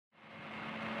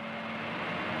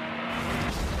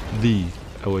The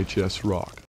LHS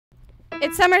Rock.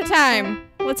 It's summertime.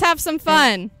 Let's have some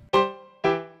fun.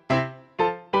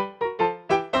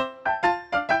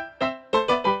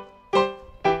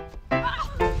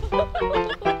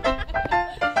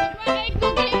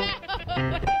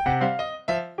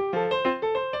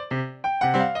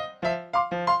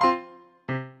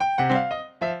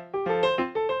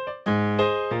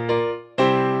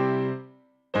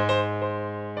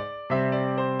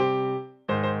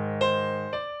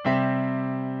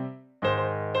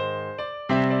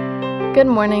 Good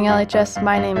morning, LHS.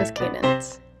 My name is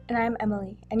Cadence. And I'm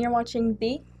Emily, and you're watching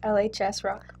the LHS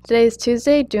Rock. Today is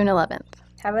Tuesday, June 11th.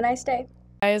 Have a nice day.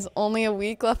 Guys, only a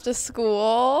week left of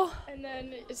school. And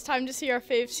then it's time to see our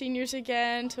fave seniors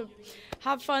again, to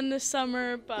have fun this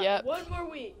summer, but Yep. One more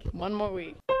week. One more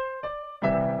week.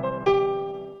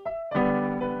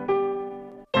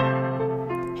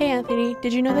 Hey Anthony,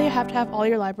 did you know that you have to have all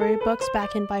your library books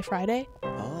back in by Friday?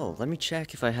 Oh, let me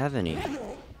check if I have any.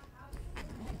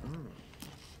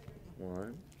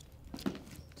 1,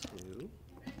 2,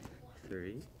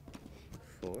 3,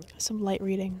 4, Some light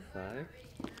reading. 5,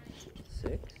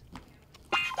 6.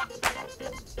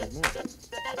 One more. 7,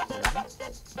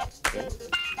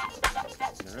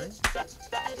 8, 9,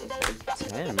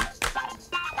 10,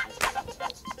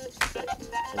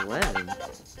 11,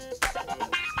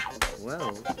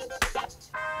 12,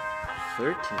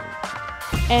 13.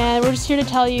 And we're just here to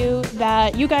tell you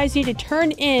that you guys need to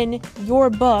turn in your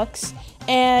books,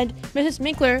 and Mrs.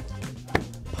 Minkler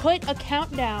put a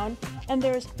countdown, and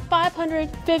there's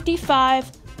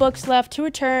 555 books left to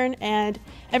return, and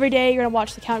every day you're going to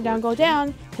watch the countdown go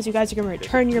down because you guys are going to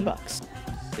return your books.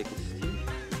 16,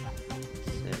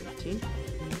 17,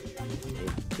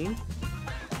 18,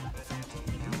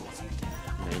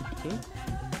 19,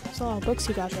 That's a lot of books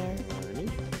you got there. 20.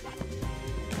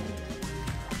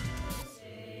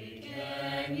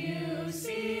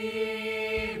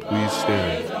 Please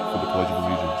stand for the Pledge of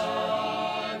Allegiance.